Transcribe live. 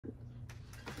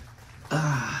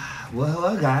Well,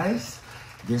 hello guys.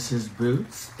 This is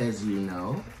Bootz, as you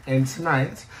know, and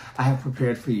tonight I have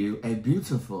prepared for you a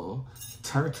beautiful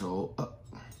turtle what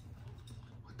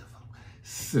the fuck?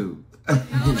 Soup. You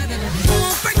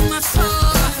won't break my soul.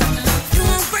 You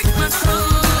won't break my soul.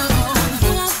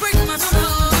 You won't break my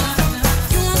soul.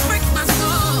 You won't break my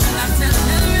soul. I tell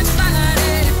everybody,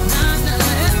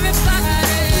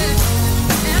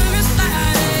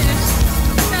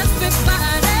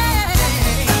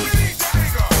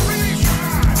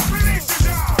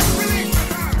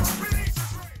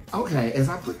 Okay, as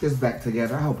I put this back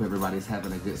together, I hope everybody's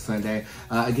having a good Sunday.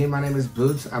 Again, my name is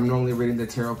Bootz. I'm normally reading the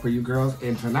tarot for you girls,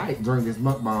 and tonight, during this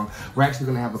mukbang, we're actually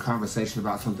going to have a conversation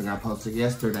about something I posted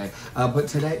yesterday. But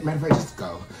today, matter of fact, just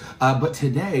go. But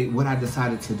today, what I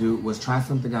decided to do was try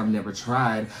something I've never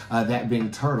tried, that being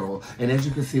turtle. And as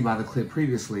you can see by the clip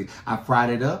previously, I fried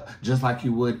it up just like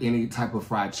you would any type of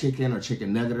fried chicken or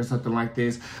chicken nugget or something like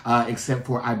this, except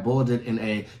for I boiled it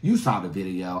in you saw the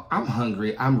video. I'm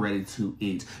hungry, I'm ready to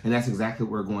eat. And that's exactly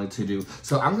what we're going to do.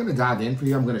 So I'm going to dive in for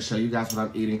you. I'm going to show you guys what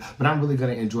I'm eating, but I'm really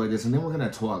going to enjoy this. And then we're going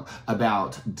to talk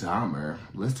about Dahmer.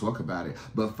 Let's talk about it.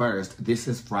 But first, this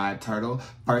is fried turtle.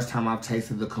 First time I've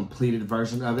tasted the completed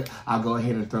version of it. I'll go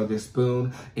ahead and throw this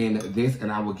spoon in this,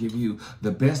 and I will give you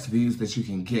the best views that you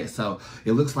can get. So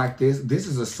it looks like this. This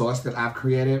is a sauce that I've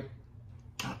created.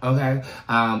 Okay,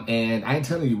 and I ain't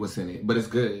telling you what's in it, but it's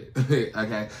good.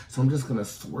 Okay, so I'm just gonna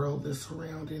swirl this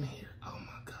around in here. Oh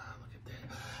my God, look at that.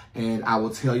 And I will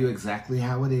tell you exactly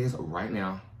how it is right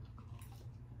now.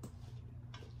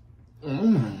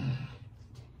 Mmm.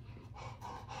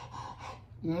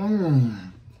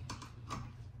 Mmm.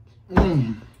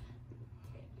 Mmm.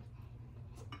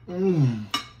 Mmm.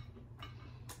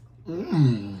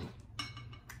 Mmm.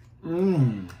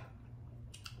 Mmm.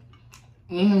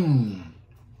 Mmm.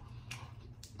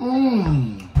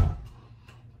 Mmm.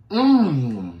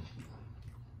 Mmm.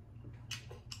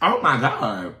 Oh my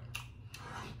God.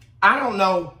 I don't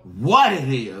know what it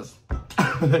is.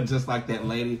 Just like that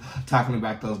lady talking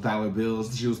about those dollar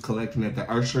bills she was collecting at the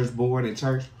Usher's board at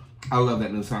church. I love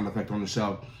that new sound effect on the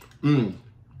show. Mmm.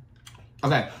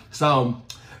 Okay, so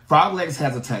frog legs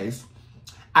has a taste.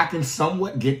 I can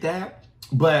somewhat get that,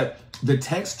 but the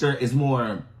texture is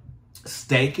more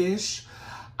steakish.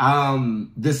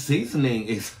 The seasoning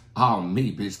is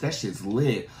meat, bitch. That shit's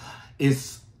lit.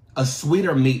 It's a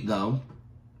sweeter meat though.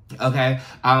 Okay,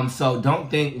 so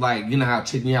don't think like, you know how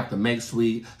chicken you have to make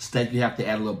sweet, steak you have to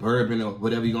add a little bourbon or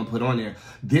whatever you're gonna put on there.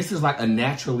 This is like a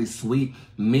naturally sweet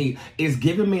meat. It's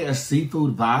giving me a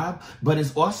seafood vibe, but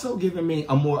it's also giving me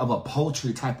a more of a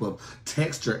poultry type of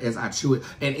texture as I chew it.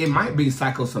 And it might be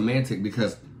psychosemantic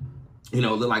because, you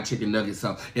know, it look like chicken nuggets.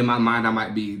 So in my mind, I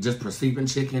might be just perceiving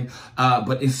chicken,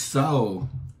 but it's so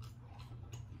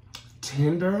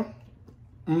tender.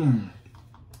 Mmm.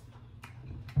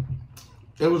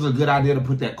 It was a good idea to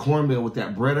put that cornmeal with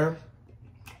that breader.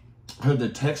 Because the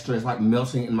texture is like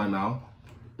melting in my mouth.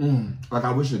 Mmm. Like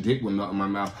I wish a dick would melt in my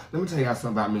mouth. Let me tell y'all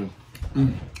something about me.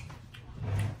 Mmm.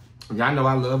 Y'all know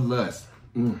I love lust.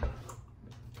 Mmm.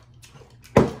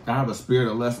 I have a spirit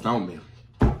of lust on me.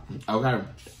 Okay.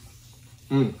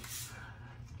 Mmm.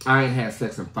 I ain't had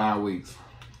sex in 5 weeks.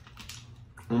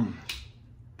 Mmm.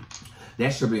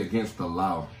 That should be against the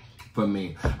law for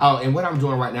me. Oh, and what I'm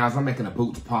doing right now is I'm making a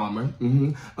Bootz Palmer.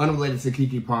 Unrelated to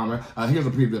Kiki Palmer. Here's a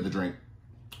preview of the drink.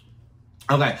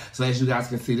 Okay, so as you guys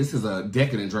can see, this is a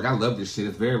decadent drink. I love this shit.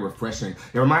 It's very refreshing.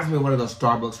 It reminds me of one of those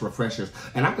Starbucks refreshers.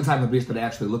 And I'm the type of bitch that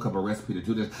actually look up a recipe to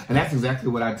do this. And that's exactly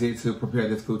what I did to prepare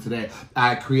this food today.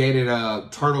 I created a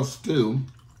turtle stew,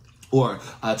 or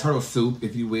turtle soup,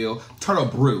 if you will. Turtle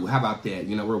brew. How about that?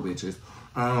 You know, we're witches.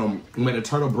 Made a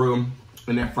turtle brew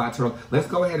and that fried turtle. Let's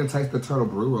go ahead and taste the turtle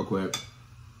brew real quick.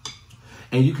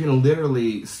 And you can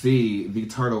literally see the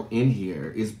turtle in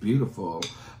here. It's beautiful.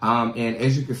 And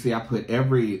as you can see, I put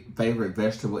every favorite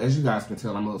vegetable. As you guys can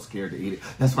tell, I'm a little scared to eat it.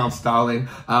 That's why I'm stalling.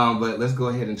 But let's go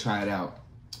ahead and try it out.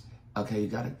 Okay, you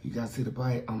gotta see the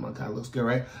bite. Oh my God, looks good,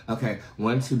 right? Okay,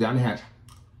 1, 2, down the hatch.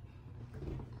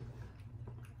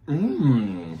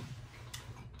 Mmm.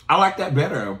 I like that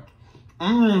better.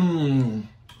 Mmm.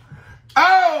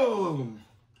 Oh!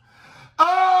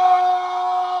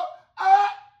 Oh! Oh!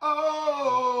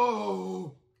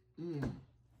 Oh! Mm.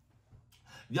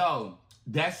 Yo,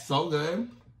 that's so good.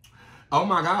 Oh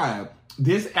my God.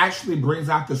 This actually brings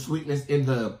out the sweetness in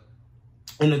the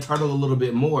turtle a little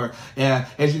bit more.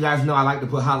 As you guys know, I like to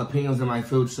put jalapenos in my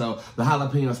food, so the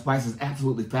jalapeno spice is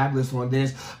absolutely fabulous on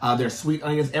this. There's sweet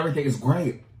onions. Everything is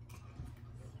great.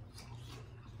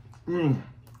 Mmm.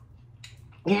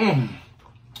 Mmm.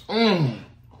 Mmm.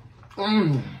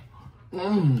 Mmm.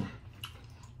 Mmm.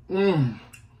 Mmm.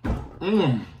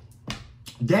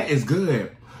 That is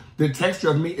good. The texture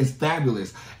of meat is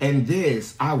fabulous. And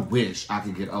this, I wish I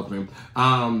could get open.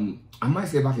 I might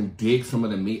see if I can dig some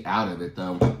of the meat out of it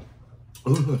though.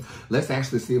 Ooh, let's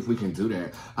actually see if we can do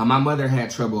that. My mother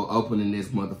had trouble opening this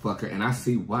motherfucker, and I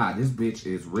see why. This bitch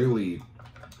is really,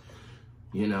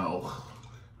 you know,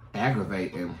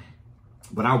 aggravating.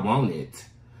 But I want it.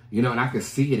 You know, and I can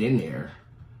see it in there.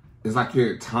 It's like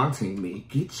you're taunting me.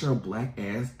 Get your black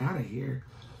ass out of here.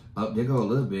 Oh, there go a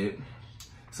little bit.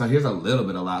 So here's a little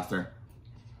bit of lobster.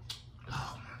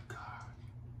 Oh my God.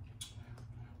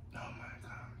 Oh my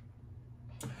God.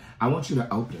 I want you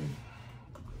to open.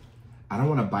 I don't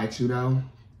want to bite you though.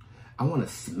 I want to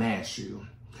smash you.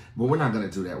 But we're not going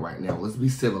to do that right now. Let's be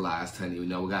civilized, honey. You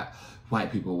know, we got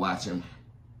white people watching.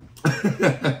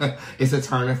 It's a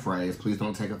turn of phrase. Please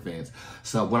don't take offense.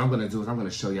 So what I'm going to do is I'm going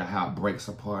to show you how it breaks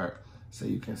apart so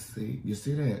you can see. You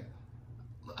see that?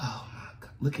 Oh my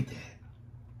God. Look at that.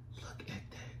 Look at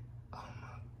that. Oh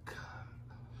my God.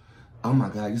 Oh my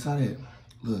God. You saw that?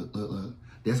 Look, look, look.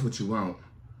 That's what you want.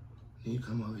 Then you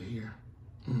come over here.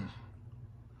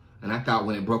 And I thought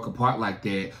when it broke apart like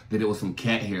that it was some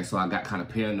cat hair, so I got kind of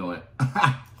paranoid.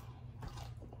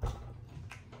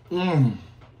 Mmm.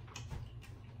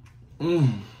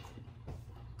 Mmm.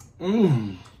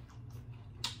 Mmm.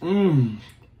 Mmm.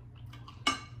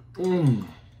 Mmm.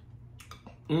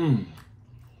 Mmm.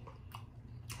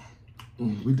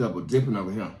 We double dipping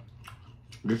over here.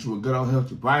 Get you a good old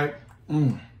healthy bite.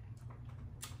 Mmm.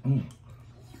 Mmm.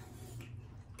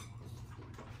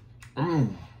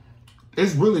 Mmm.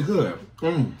 It's really good.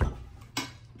 And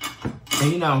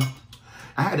you know,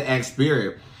 I had to ask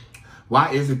Spirit,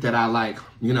 why is it that I like,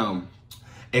 you know,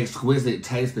 exquisite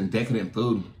taste and decadent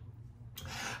food?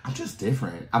 I'm just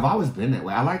different. I've always been that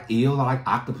way. I like eel, I like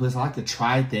octopus, I like to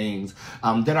try things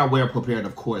that are well prepared,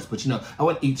 of course. But you know, I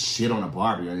wouldn't eat shit on a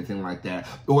barbie or anything like that.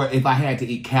 Or if I had to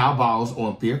eat cow balls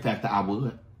on Fear Factor, I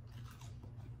would.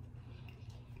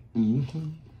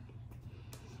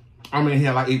 I mean,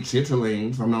 hell, I eat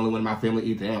chitterlings. I'm the only one in my family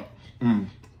eat that.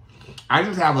 I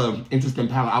just have an interesting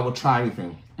palate. I will try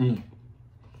anything.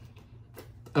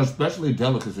 Especially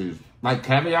delicacies. Like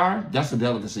caviar, that's a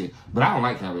delicacy. But I don't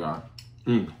like caviar.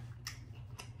 I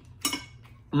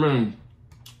mean,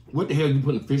 what the hell are you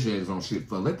putting fish eggs on shit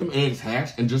for? Let them eggs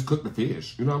hatch and just cook the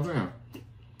fish. You know what I'm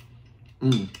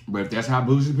saying? But if that's how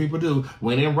bougie people do,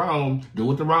 when in Rome, do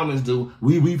what the Romans do.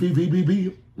 You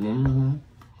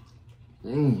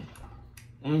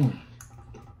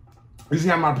see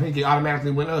how my pinky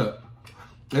automatically went up?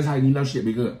 That's how you know shit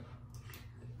be good.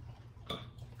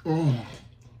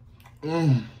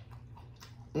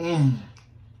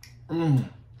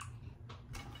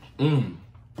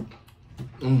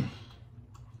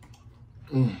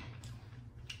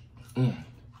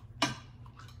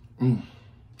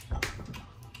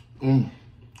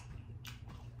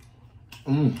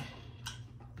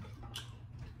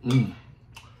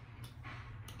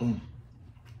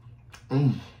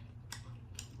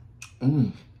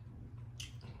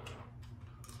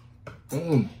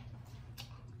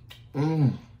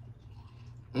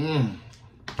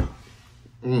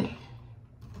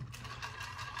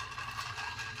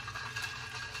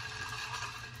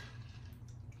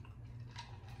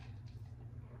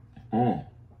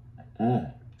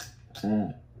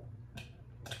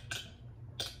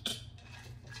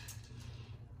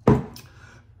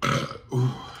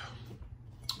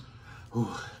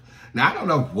 Now, I don't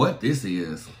know what this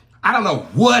is. I don't know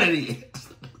what it is.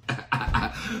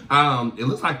 It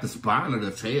looks like the spine of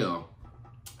the tail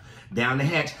down the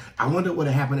hatch. I wonder what would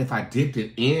happen if I dipped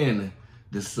it in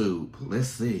the soup. Let's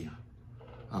see.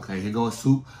 Okay, here goes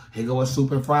soup. Here goes a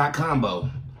soup and fried combo.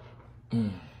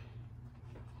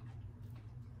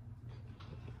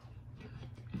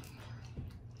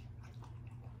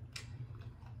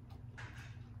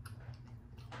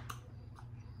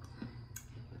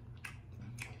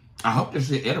 I hope this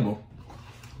shit edible.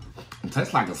 It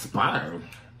tastes like a spine.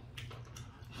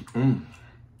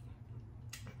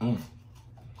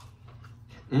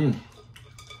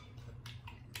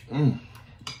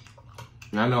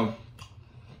 I know.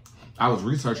 I was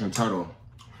researching turtle,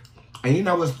 and you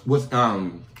know what's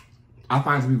I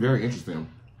find to be very interesting.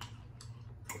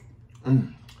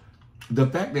 The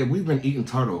fact that we've been eating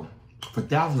turtle for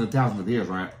thousands and thousands of years,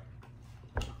 right?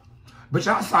 But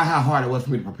y'all saw how hard it was for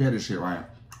me to prepare this shit, right?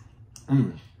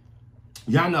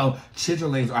 Y'all know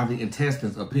chitterlings are the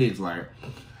intestines of pigs, right?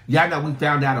 Y'all know we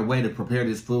found out a way to prepare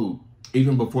this food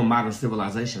even before modern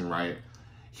civilization, right?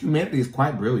 Humanity is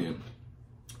quite brilliant.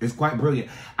 It's quite brilliant.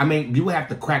 I mean, you would have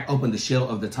to crack open the shell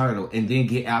of the turtle and then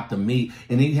get out the meat,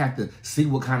 and then you have to see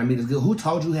what kind of meat is good. Who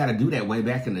told you how to do that way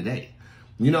back in the day?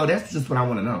 You know, that's just what I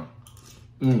want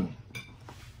to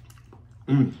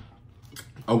know.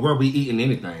 Or were we eating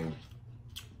anything?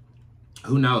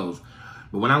 Who knows?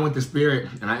 But when I went to Spirit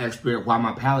and I asked Spirit why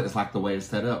my palate is like the way it's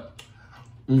set up,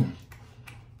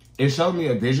 it showed me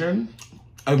a vision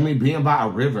of me being by a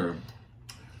river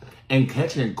and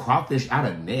catching crawfish out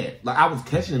of net. Like, I was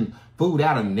catching food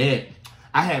out of net.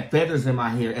 I had feathers in my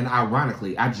hair, and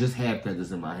ironically, I just had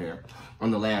feathers in my hair on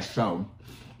the last show.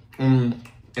 And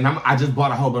I just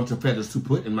bought a whole bunch of feathers to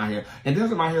put in my hair. And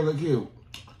doesn't my hair look cute?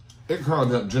 It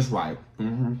curled up just right.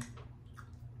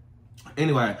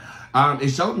 Anyway, it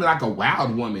showed me like a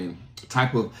wild woman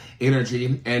type of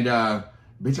energy. And,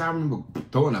 bitch, I remember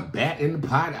throwing a bat in the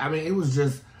pot. I mean, it was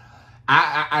just,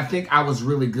 I think I was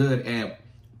really good at,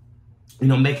 you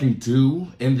know, making do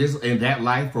in that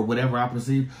life or whatever I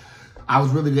perceive. I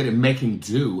was really good at making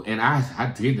do, and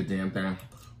I did the damn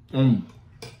thing.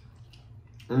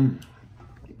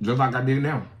 Just like I did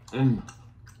now. And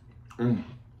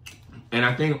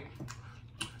I think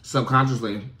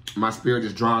subconsciously, my spirit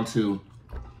is drawn to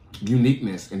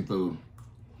uniqueness in food.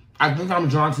 I think I'm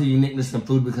drawn to uniqueness in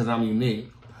food because I'm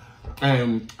unique.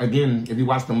 And again, if you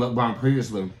watched the mukbang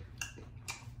previously,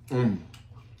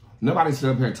 nobody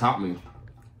stood up here and taught me.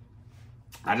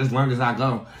 I just learned as I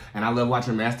go. And I love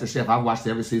watching MasterChef. I've watched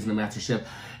every season of MasterChef.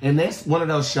 And that's one of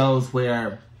those shows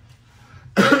where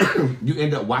you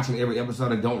end up watching every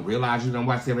episode and don't realize you don't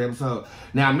watch every episode.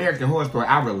 Now, American Horror Story,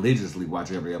 I religiously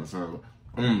watch every episode.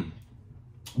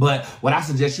 But what I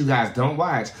suggest you guys don't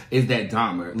watch is that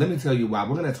Dahmer. Let me tell you why.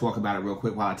 We're going to talk about it real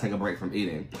quick while I take a break from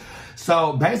eating.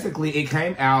 So basically, it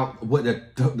came out with the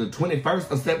 21st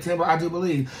of September, I do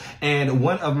believe. And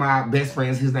one of my best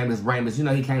friends, his name is Ramus. You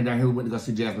know, he came down here. We went to go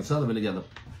see Jasmine Sullivan together.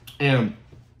 And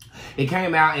it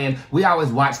came out, and we always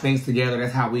watch things together.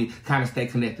 That's how we kind of stay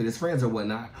connected as friends or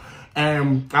whatnot.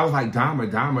 And I was like,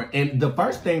 Dahmer. And the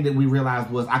first thing that we realized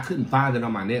was I couldn't find it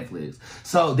on my Netflix.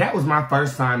 So that was my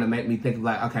first sign to make me think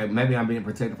like, okay, maybe I'm being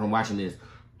protected from watching this.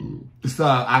 So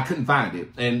I couldn't find it.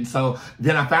 And so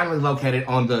then I finally located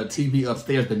on the TV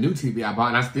upstairs, the new TV I bought,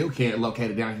 and I still can't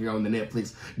locate it down here on the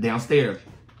Netflix downstairs.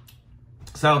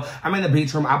 So I'm in the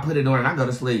beach room, I put it on, and I go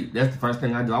to sleep. That's the first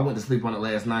thing I do. I went to sleep on it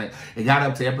last night. It got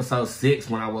up to episode 6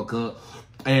 when I woke up.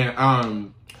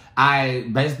 And I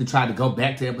basically tried to go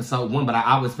back to episode 1, but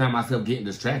I always found myself getting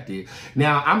distracted.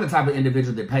 Now, I'm the type of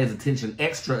individual that pays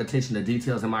extra attention to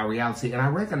details in my reality, and I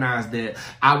recognize that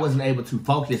I wasn't able to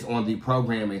focus on the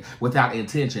programming without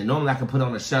intention. Normally, I could put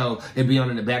on a show, it'd be on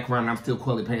in the background, and I'm still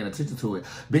clearly paying attention to it.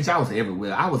 Bitch, I was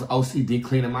everywhere. I was OCD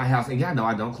cleaning my house, and y'all know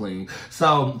I don't clean.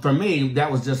 So, for me,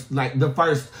 that was just like the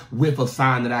first whiff of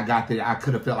sign that I got that I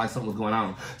could have felt like something was going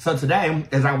on. So today,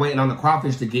 as I'm waiting on the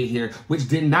crawfish to get here, which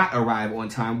did not arrive on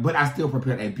time, but I still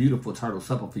prepared a beautiful turtle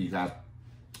supper for you guys.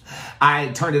 I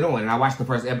turned it on and I watched the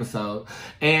first episode,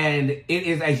 and it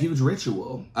is a huge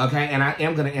ritual, okay? And I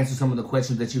am going to answer some of the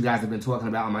questions that you guys have been talking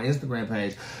about on my Instagram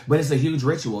page, but it's a huge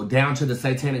ritual, down to the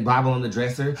satanic Bible on the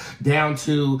dresser, down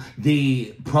to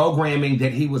the programming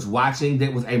that he was watching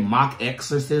that was a mock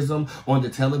exorcism on the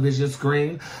television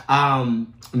screen,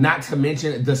 not to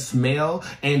mention the smell,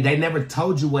 and they never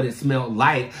told you what it smelled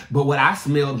like, but what I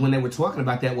smelled when they were talking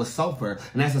about that was sulfur,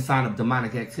 and that's a sign of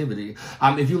demonic activity.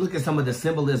 If you look at some of the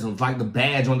symbolisms, like the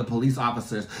badge on the police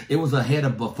officers, it was a head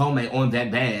of Baphomet on that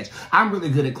badge. I'm really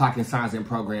good at clocking signs and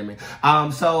programming.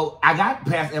 So I got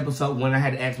past episode 1, I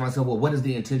had to ask myself, well, what is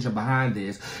the intention behind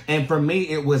this? And for me,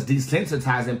 it was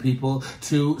desensitizing people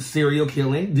to serial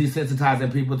killing,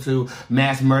 desensitizing people to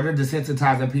mass murder,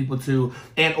 desensitizing people to,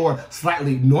 and or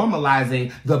slightly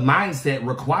normalizing the mindset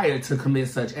required to commit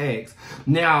such acts.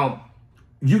 Now,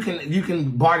 you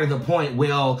can barter the point,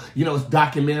 well, you know, it's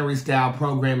documentary style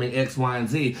programming X, Y, and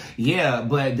Z. Yeah,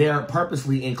 but they're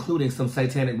purposely including some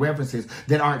satanic references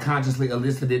that aren't consciously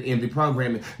elicited in the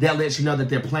programming. That lets you know that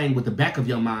they're playing with the back of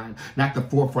your mind, not the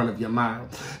forefront of your mind.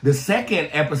 The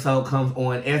second episode comes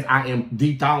on as I am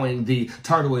de-thawing the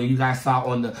turtle, and you guys saw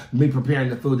on me preparing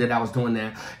the food that I was doing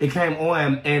there. It came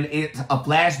on, and it's a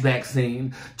flashback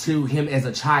scene to him as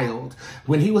a child.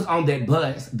 When he was on that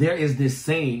bus, there is this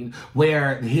scene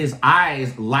where his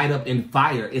eyes light up in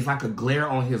fire. It's like a glare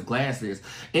on his glasses.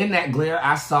 In that glare,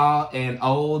 I saw an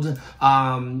old,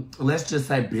 let's just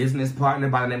say business partner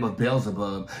by the name of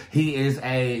Beelzebub. He is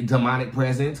a demonic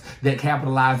presence that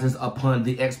capitalizes upon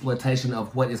the exploitation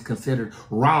of what is considered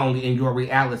wrong in your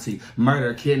reality.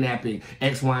 Murder, kidnapping,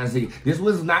 X, Y, and Z. This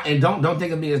was not, and don't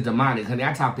think of me as demonic, honey.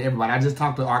 I talk to everybody. I just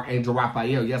talked to Archangel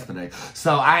Raphael yesterday.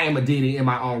 So I am a deity in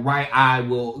my own right. I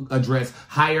will address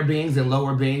higher beings and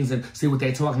lower beings and see what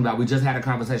they're talking about. We just had a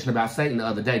conversation about Satan the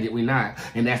other day, did we not?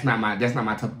 And that's not my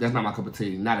cup of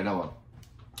tea, not at all.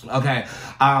 Okay,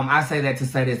 I say that to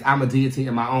say this. I'm a deity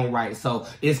in my own right, so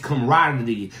it's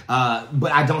camaraderie,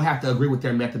 but I don't have to agree with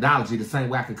their methodology. The same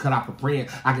way I can cut off a friend,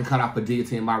 I can cut off a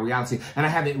deity in my reality. And I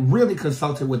haven't really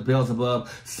consulted with Beelzebub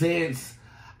since,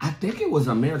 I think it was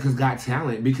America's Got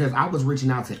Talent, because I was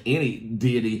reaching out to any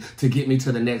deity to get me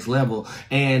to the next level.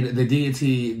 And the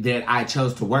deity that I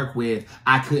chose to work with,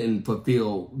 I couldn't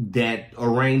fulfill that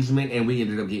arrangement, and we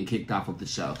ended up getting kicked off of the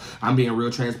show. I'm being real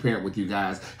transparent with you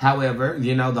guys. However,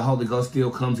 you know, the Holy Ghost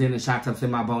still comes in and shots up in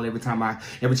my bone every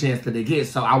chance that they get.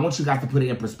 So I want you guys to put it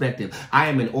in perspective. I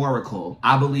am an oracle.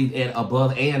 I believe in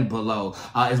above and below,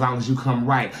 as long as you come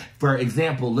right. For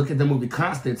example, look at the movie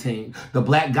Constantine. The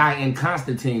black guy in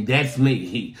Constantine, that's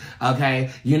me, okay?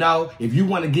 You know, if you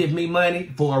want to give me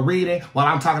money for a reading while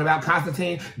I'm talking about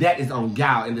Constantine, that is on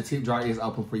y'all, and the tip jar is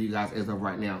open for you guys as of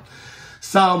right now.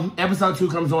 So, episode 2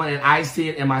 comes on, and I see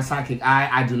it in my psychic eye.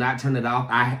 I do not turn it off.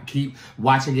 I keep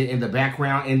watching it in the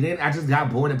background, and then I just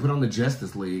got bored and put on the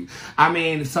Justice League. I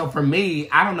mean, so for me,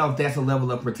 I don't know if that's a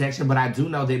level of protection, but I do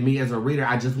know that me as a reader,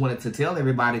 I just wanted to tell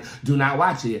everybody, do not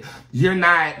watch it. You're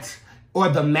not... or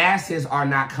the masses are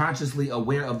not consciously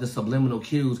aware of the subliminal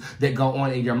cues that go on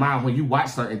in your mind when you watch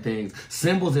certain things.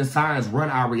 Symbols and signs run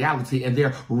our reality, and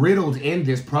they're riddled in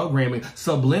this programming,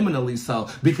 subliminally so,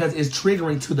 because it's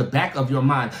triggering to the back of your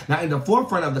mind. Now, in the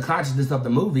forefront of the consciousness of the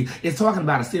movie, it's talking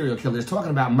about a serial killer. It's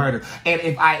talking about murder. And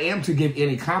if I am to give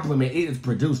any compliment, it is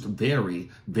produced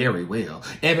very, very well.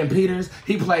 Evan Peters,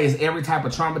 he plays every type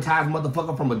of traumatized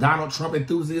motherfucker, from a Donald Trump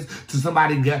enthusiast to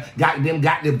somebody got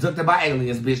abducted by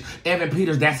aliens, bitch. Evan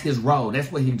Peters, that's his role.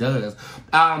 That's what he does.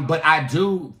 But I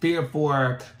do fear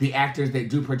for the actors that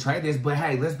do portray this. But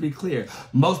hey, let's be clear.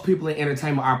 Most people in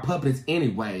entertainment are puppets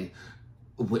anyway.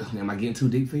 Am I getting too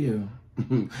deep for you?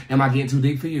 Am I getting too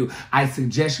deep for you? I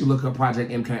suggest you look up Project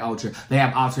MK Ultra. They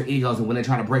have alter egos, and when they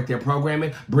try to break their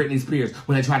programming, Britney Spears.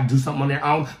 When they try to do something on their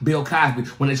own, Bill Cosby.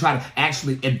 When they try to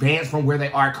actually advance from where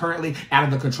they are currently, out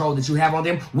of the control that you have on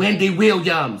them, Wendy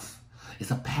Williams. It's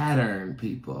a pattern,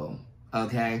 people.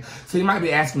 Okay, so you might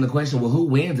be asking the question, well, who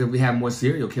wins if we have more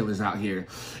serial killers out here?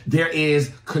 There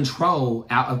is control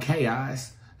out of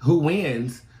chaos. Who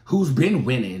wins? Who's been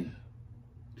winning?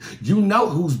 You know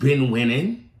who's been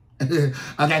winning.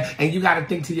 Okay, and you got to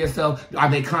think to yourself,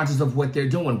 are they conscious of what they're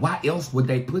doing? Why else would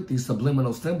they put these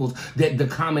subliminal symbols that the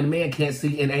common man can't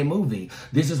see in a movie?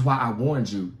 This is why I warned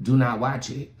you, do not watch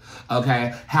it.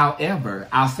 Okay, however,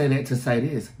 I'll say that to say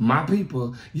this. My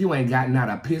people, you ain't got not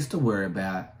a piss to worry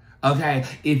about. Okay,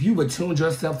 if you've attuned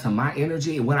yourself to my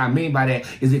energy, and what I mean by that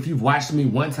is if you've watched me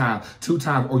 1 time, 2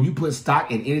 times, or you put stock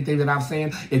in anything that I'm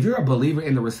saying, if you're a believer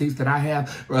in the receipts that I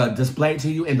have displayed to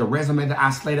you and the resume that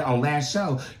I slated on last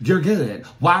show, you're good.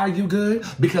 Why are you good?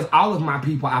 Because all of my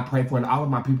people I pray for, and all of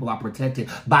my people are protected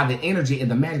by the energy and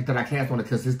the magic that I cast on a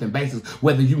consistent basis.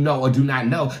 Whether you know or do not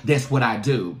know, that's what I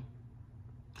do.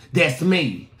 That's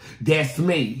me. That's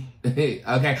me.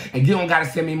 Okay, and you don't gotta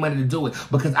send me money to do it,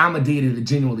 because I'm a deity that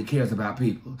genuinely cares about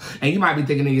people. And you might be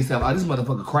thinking to yourself, oh, this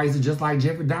motherfucker crazy, just like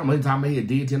Jeffrey Dahmer. He's talking about he a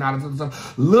deity and all this other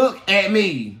stuff. Look at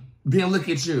me, then look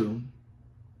at you.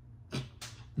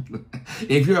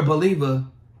 If you're a believer,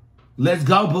 let's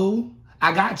go, boo.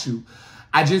 I got you.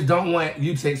 I just don't want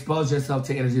you to expose yourself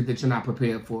to energy that you're not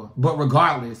prepared for. But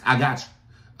regardless, I got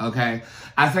you. Okay,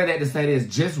 I say that to say this.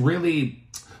 Just really.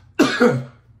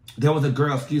 There was a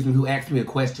girl, who asked me a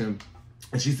question,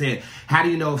 and she said, how do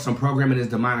you know if some programming is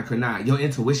demonic or not? Your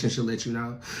intuition should let you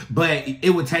know. But it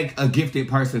would take a gifted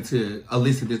person to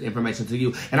elicit this information to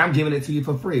you, and I'm giving it to you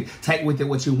for free. Take with it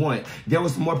what you want. There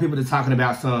was some more people that talking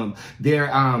about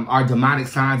there are demonic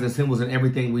signs and symbols in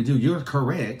everything we do. You're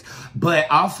correct. But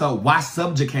also, why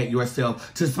subjugate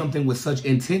yourself to something with such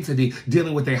intensity,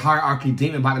 dealing with a hierarchy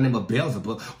demon by the name of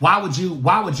Beelzebub? Why would you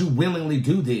willingly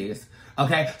do this?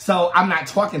 Okay, so I'm not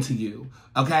talking to you,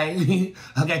 okay?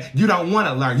 Okay, you don't want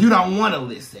to learn. You don't want to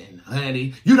listen,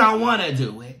 honey. You don't want to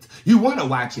do it. You want to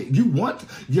watch it. You want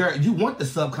the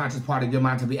subconscious part of your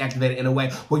mind to be activated in a way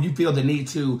where you feel the need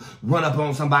to run up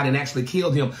on somebody and actually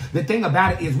kill them. The thing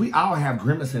about it is we all have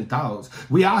grimacing thoughts.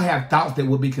 We all have thoughts that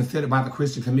would be considered by the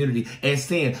Christian community as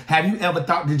sin. Have you ever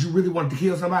thought, did you really want to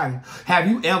kill somebody? Have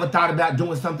you ever thought about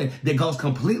doing something that goes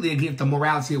completely against the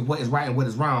morality of what is right and what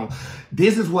is wrong?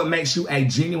 This is what makes you a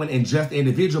genuine and just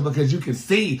individual, because you can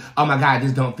see, oh my God,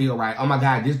 this don't feel right. Oh my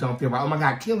God, this don't feel right. Oh my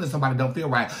God, killing somebody don't feel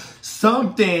right.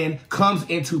 Something comes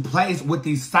into place with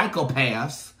these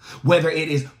psychopaths, whether it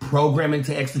is programming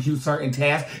to execute certain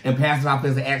tasks and pass it off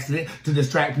as an accident to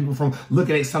distract people from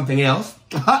looking at something else.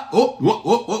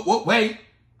 Wait.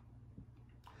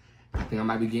 I think I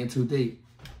might be getting too deep.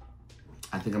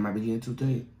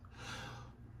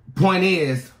 Point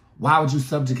is, Why would you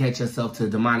subjugate yourself to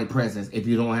demonic presence if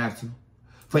you don't have to?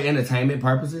 For entertainment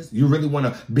purposes? You really want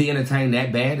to be entertained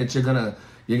that bad that you're gonna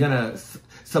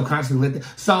subconsciously lift it?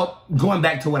 So going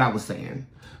back to what I was saying,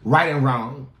 right and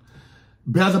wrong.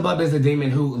 Beelzebub is a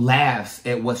demon who laughs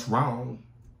at what's wrong.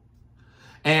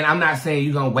 And I'm not saying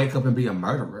you're going to wake up and be a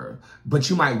murderer, but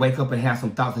you might wake up and have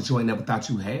some thoughts that you ain't never thought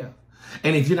you have.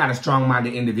 And if you're not a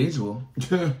strong-minded individual,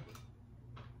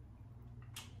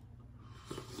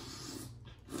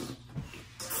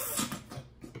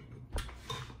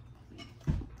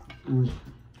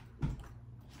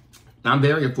 I'm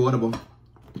very affordable.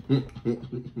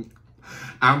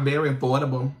 I'm very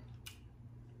affordable.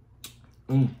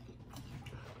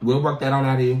 We'll work that on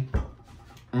out here.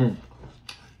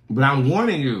 But I'm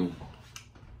warning you.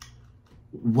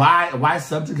 Why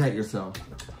subjugate yourself?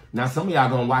 Now, some of y'all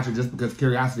gonna watch it just because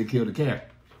curiosity killed the cat.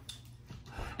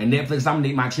 And Netflix, I'm gonna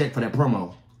need my check for that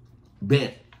promo.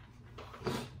 Bet.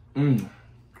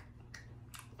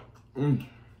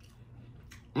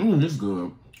 This is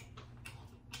good.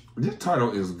 This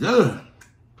turtle is good.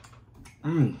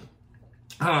 Hold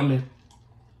on, man.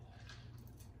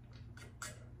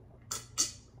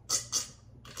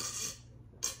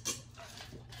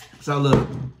 So look,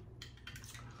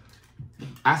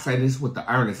 I say this with the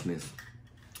earnestness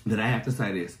that I have to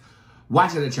say this.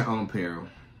 Watch it at your own peril,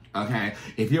 okay?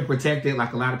 If you're protected,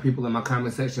 like a lot of people in my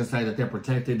comment section say that they're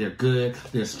protected, they're good,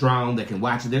 they're strong, they can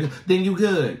watch it, then you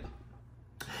good.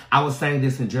 I was saying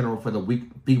this in general for the weak,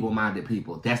 feeble-minded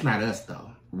people. That's not us,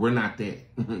 though. We're not that,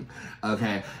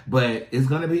 okay? But it's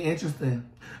going to be interesting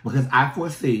because I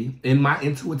foresee, in my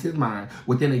intuitive mind,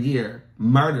 within a year,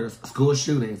 murders, school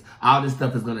shootings, all this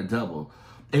stuff is going to double.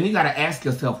 And you got to ask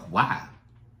yourself, why?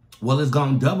 Well, it's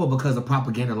going to double because of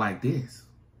propaganda like this.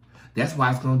 That's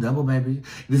why it's going to double, baby.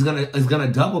 It's going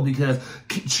to double because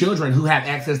children who have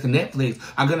access to Netflix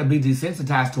are going to be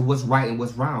desensitized to what's right and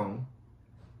what's wrong.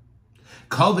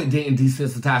 COVID didn't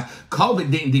desensitize.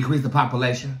 COVID didn't decrease the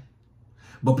population.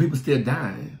 But people still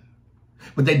dying.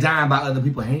 But they dying by other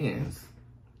people's hands.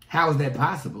 How is that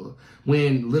possible?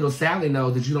 When little Sally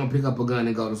knows that you don't pick up a gun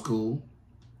and go to school.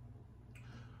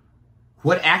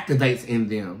 What activates in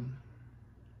them?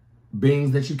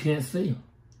 Beings that you can't see.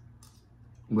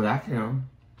 But I can.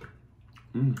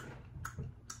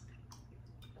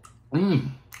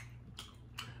 Baby,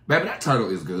 that turtle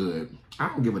is good. I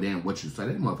don't give a damn what you say.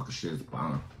 That motherfucker shit is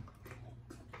bomb.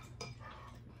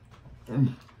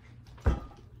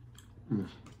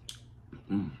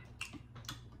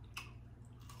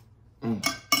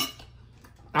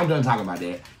 I'm done talking about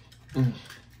that.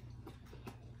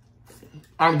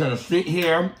 I'm gonna sit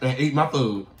here and eat my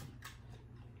food.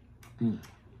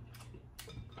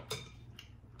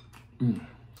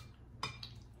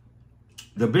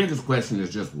 The biggest question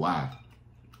is just why?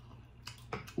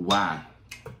 Why?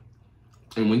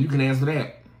 And when you can answer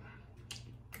that,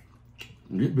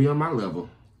 you'd be on my level.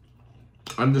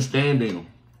 Understanding.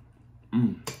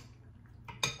 And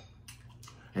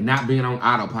not being on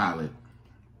autopilot.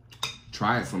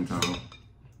 Try it sometime.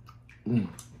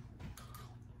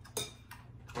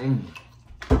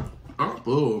 I'm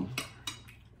full.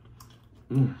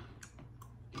 I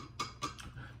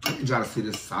need y'all to see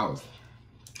this sauce.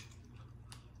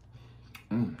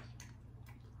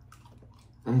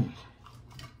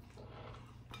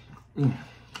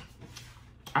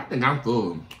 I think I'm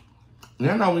full.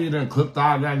 You know when you done cooked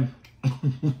all day?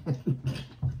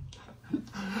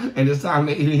 And it's time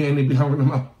to eat and it be hungry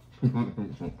them up.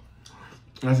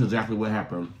 That's exactly what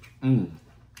happened.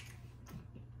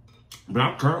 But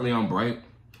I'm currently on break.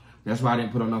 That's why I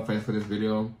didn't put on no face for this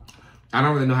video. I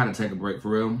don't really know how to take a break for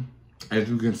real. As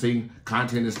you can see,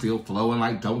 content is still flowing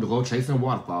like don't go chasing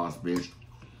waterfalls, bitch.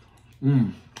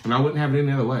 And I wouldn't have it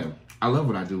any other way. I love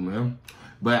what I do, man.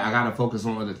 But I gotta focus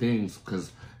on other things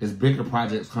because there's bigger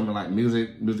projects coming like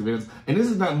music videos. And this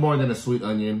is nothing more than a sweet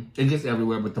onion. It gets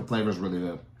everywhere, but the flavor's really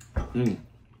good.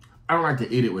 I don't like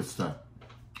to eat it with stuff.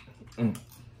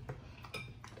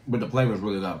 But the flavor's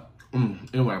really good.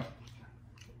 Anyway.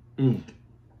 I'm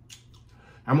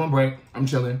on break. I'm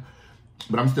chilling.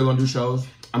 But I'm still gonna do shows.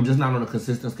 I'm just not on a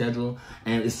consistent schedule.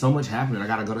 And it's so much happening. I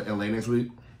gotta go to LA next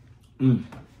week.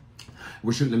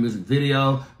 We're shooting a music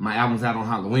video. My album's out on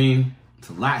Halloween. It's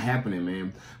a lot happening,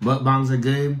 man. Mukbangs are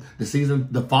good.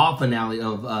 The fall finale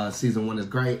of season 1 is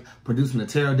great. Producing the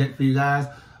tarot deck for you guys.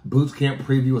 Bootz Camp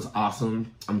preview is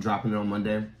awesome. I'm dropping it on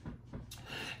Monday.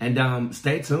 And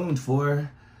stay tuned for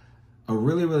a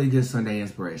really, really good Sunday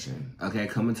inspiration. Okay,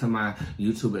 coming to my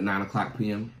YouTube at 9 o'clock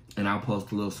p.m. and I'll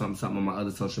post a little something on my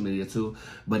other social media too.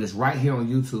 But it's right here on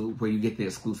YouTube where you get the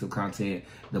exclusive content,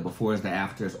 the befores, the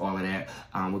afters, all of that.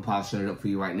 We're polishing it up for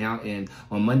you right now. And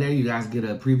on Monday, you guys get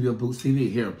a preview of Bootz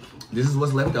TV. Here, this is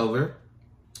what's left over.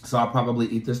 So I'll probably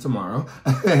eat this tomorrow.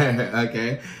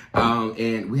 Okay.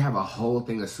 And we have a whole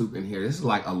thing of soup in here. This is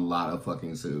like a lot of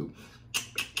fucking soup.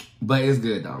 But it's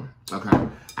good though. Okay. I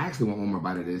actually want one more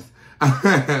bite of this.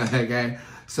 Okay.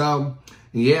 So,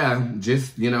 yeah,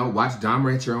 just, you know, watch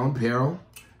Dahmer at your own peril.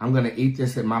 I'm going to eat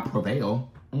this at my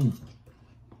prevail.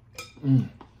 And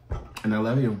I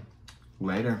love you.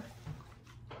 Later.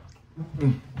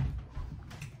 Damn,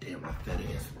 my fat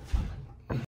ass.